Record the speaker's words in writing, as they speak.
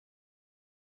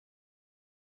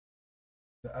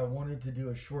I wanted to do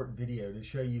a short video to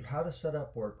show you how to set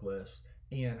up work lists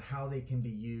and how they can be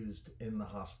used in the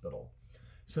hospital.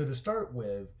 So to start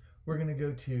with, we're going to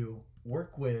go to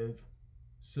Work with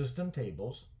System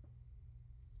Tables,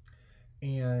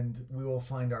 and we will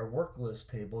find our work list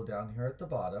table down here at the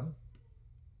bottom.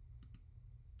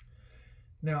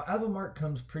 Now, AVImark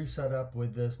comes pre-set up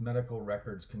with this medical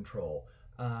records control.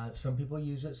 Some people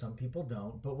use it, some people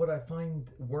don't, but what I find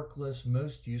work lists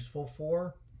most useful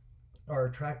for are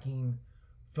tracking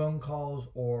phone calls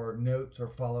or notes or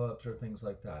follow-ups or things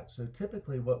like that. So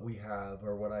typically what we have,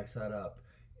 or what I set up,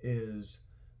 is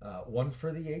one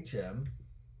for the HM,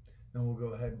 and we'll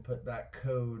go ahead and put that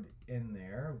code in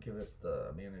there, give it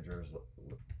the manager's.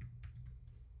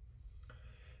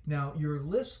 Now your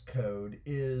list code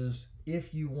is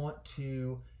if you want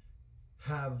to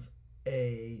have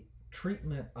a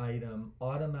treatment item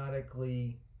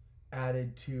automatically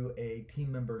added to a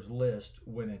team member's list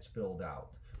when it's billed out.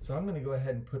 So I'm going to go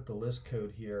ahead and put the list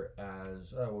code here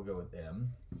as, we'll go with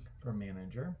M for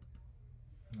manager.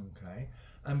 Okay.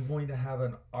 I'm going to have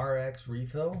an RX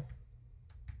refill.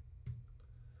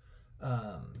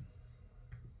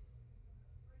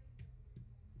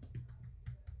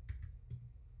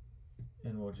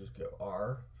 And we'll just go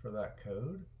R for that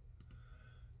code.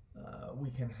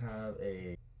 We can have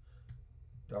a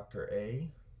Dr. A.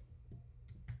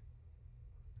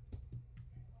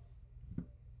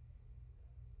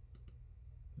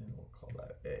 And we'll call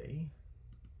that A.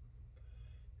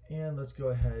 And let's go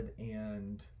ahead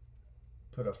and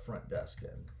put a front desk in.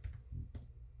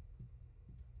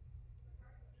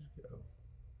 Just go.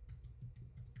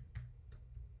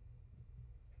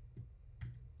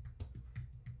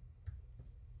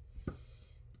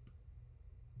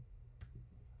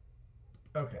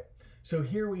 Okay, so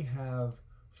here we have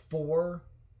 4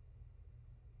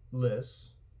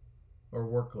 lists or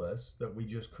work lists that we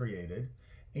just created,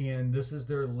 and this is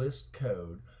their list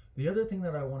code. The other thing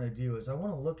that I want to do is I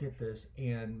want to look at this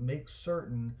and make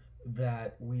certain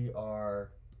that we are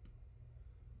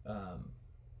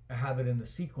have it in the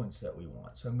sequence that we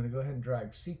want. So I'm going to go ahead and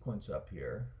drag sequence up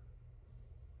here.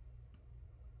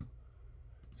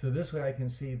 So this way I can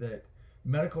see that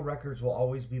medical records will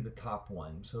always be the top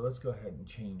one. So let's go ahead and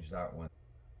change that one.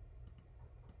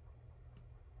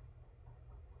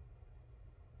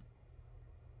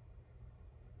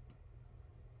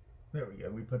 There we go.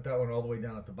 We put that one all the way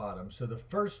down at the bottom. So the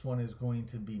first one is going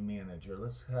to be manager.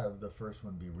 Let's have the first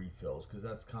one be refills because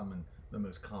that's the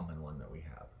most common one that we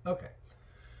have. Okay.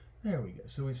 There we go.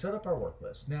 So we've set up our work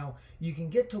list. Now you can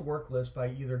get to work list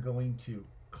by either going to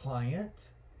client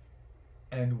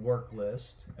and work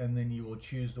list, and then you will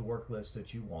choose the work list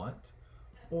that you want.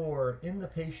 Or in the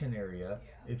patient area,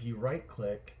 if you right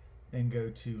click and go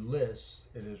to lists,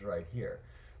 it is right here.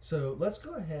 So let's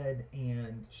go ahead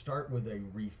and start with a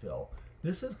refill.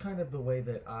 This is kind of the way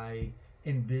that I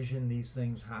envision these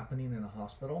things happening in a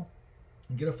hospital.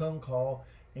 You get a phone call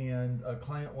and a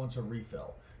client wants a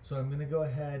refill. So I'm going to go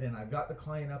ahead and I've got the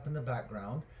client up in the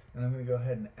background, and I'm going to go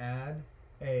ahead and add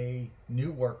a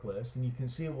new work list, and you can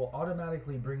see it will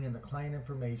automatically bring in the client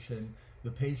information, the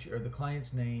patient or the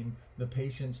client's name, the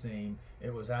patient's name.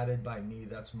 It was added by me.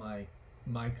 That's my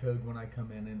code when I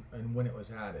come in and when it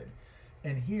was added.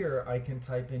 And here I can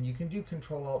type in, you can do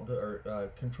Control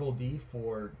D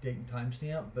for date and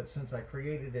timestamp, but since I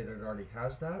created it, it already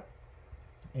has that.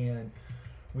 And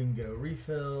we can go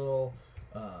refill,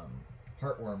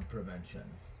 heartworm prevention,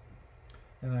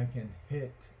 and I can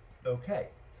hit OK.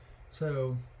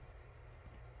 So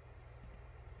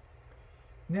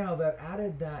now that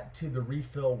added that to the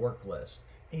refill work list.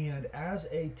 And as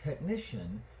a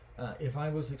technician, if I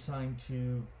was assigned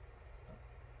to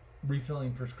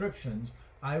refilling prescriptions,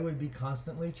 I would be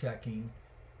constantly checking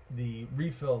the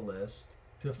refill list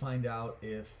to find out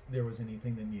if there was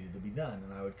anything that needed to be done.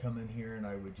 And I would come in here and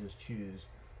I would just choose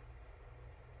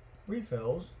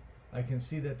refills. I can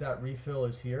see that that refill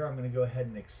is here. I'm going to go ahead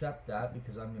and accept that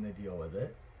because I'm going to deal with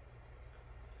it.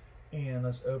 And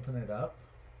let's open it up.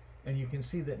 And you can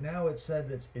see that now it said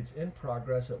that it's in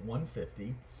progress at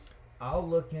 150. I'll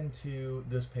look into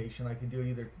this patient. I can do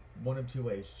either one of 2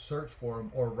 ways: search for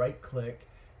them or right click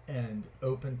and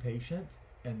open patient,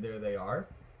 and there they are.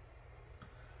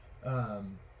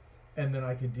 And then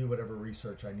I could do whatever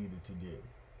research I needed to do.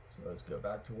 So let's go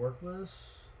back to work list.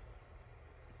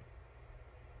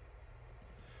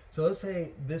 So let's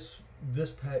say this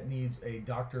pet needs a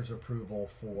doctor's approval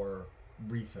for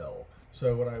refill.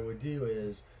 So what I would do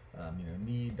is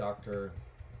need doctor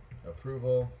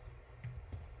approval,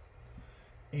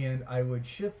 and I would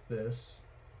shift this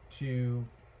to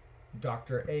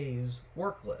Dr. A's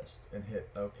work list and hit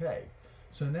OK.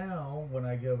 So now when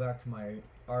I go back to my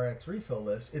RX refill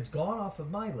list, it's gone off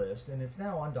of my list and it's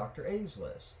now on Dr. A's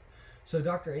list. So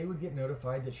Dr. A would get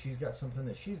notified that she's got something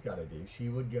that she's got to do. She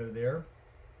would go there,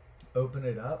 open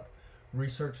it up,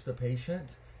 research the patient,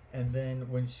 and then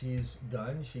when she's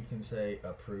done, she can say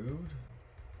approved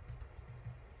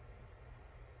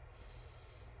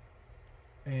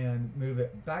and move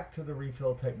it back to the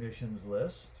refill technicians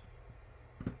list.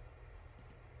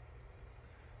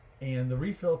 And the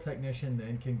refill technician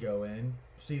then can go in,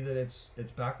 see that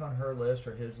it's back on her list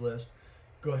or his list,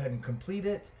 go ahead and complete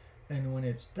it, and when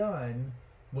it's done,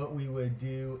 what we would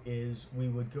do is we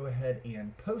would go ahead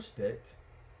and post it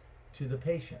to the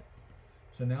patient.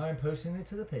 So now I'm posting it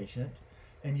to the patient,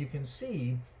 and you can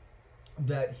see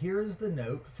that here is the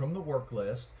note from the work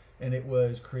list, and it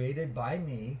was created by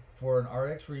me for an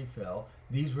RX refill.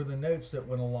 These were the notes that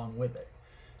went along with it.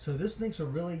 So this makes a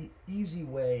really easy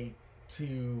way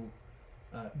to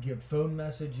give phone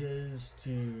messages,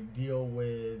 to deal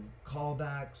with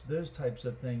callbacks, those types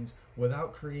of things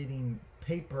without creating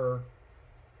paper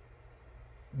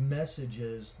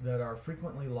messages that are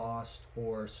frequently lost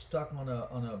or stuck on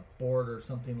a board or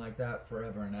something like that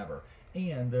forever and ever.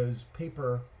 And those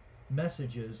paper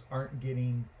messages aren't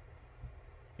getting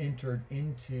entered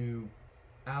into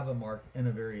AVImark in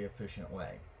a very efficient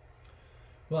way.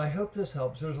 Well, I hope this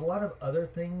helps. There's a lot of other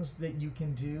things that you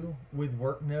can do with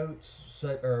work notes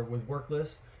or with work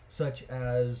lists, such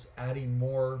as adding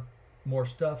more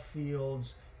stuff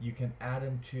fields. You can add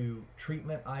them to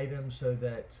treatment items so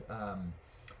that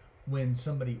when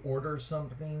somebody orders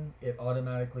something, it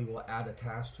automatically will add a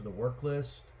task to the work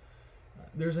list.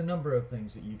 There's a number of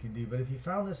things that you can do, but if you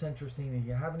found this interesting and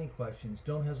you have any questions,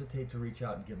 don't hesitate to reach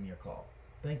out and give me a call.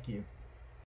 Thank you.